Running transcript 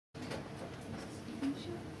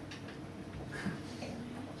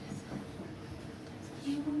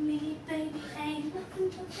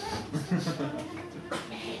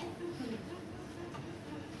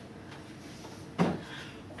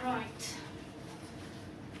Right.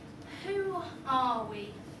 Who are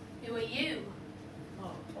we? Who are you?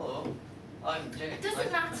 Oh, hello. I'm Jake. It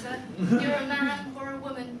doesn't matter. You're a man or a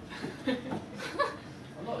woman.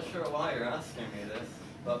 I'm not sure why you're asking me this,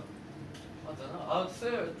 but I don't know. I would say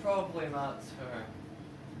it would probably matter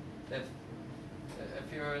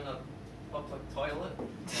if you're in a public toilet.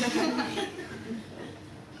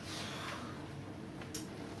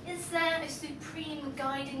 Is there a supreme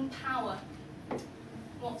guiding power?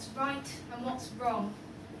 What's right and what's wrong?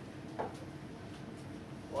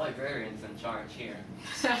 Librarians in charge here.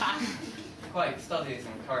 Quiet studies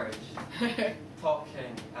encouraged.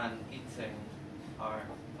 Talking and eating are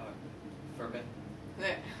forbidden.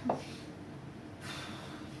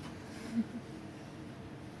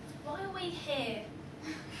 Why are we here?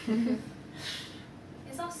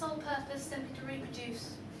 Is our sole purpose simply to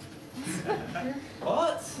reproduce?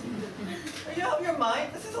 What? Are you out of your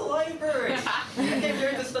mind? This is a library. I came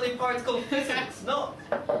here to study particle physics, not...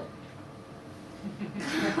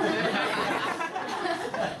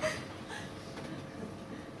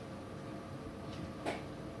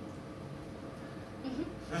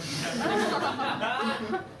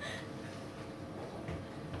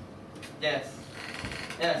 Yes.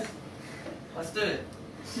 Yes. Let's do it.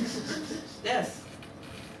 Yes.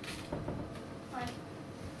 Fine.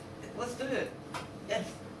 Let's do it. Yes.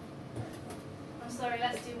 I'm sorry,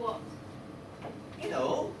 let's do what? You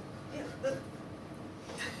know. Yeah,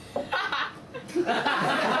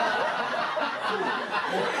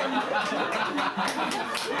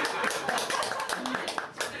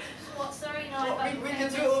 What, sorry, no, well, we can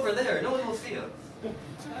do it over there. No one will see us. Over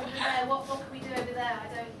there, what can we do over there?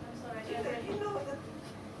 I'm sorry, I don't really... You know that...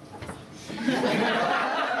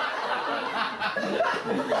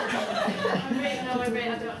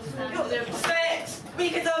 I don't understand. Sex! We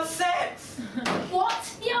can have sex! What?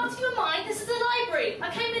 You out of your mind? This is a library. I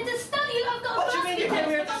came here to study. I've got a What do you mean you came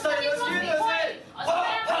here to study? Let's do this!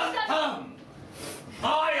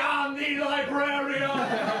 I am the librarian!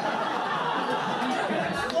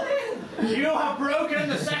 You have broken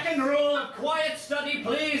the second rule of quiet study,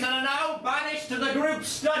 please, and are now banished to the group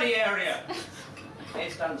study area.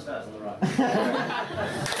 It's downstairs on the right.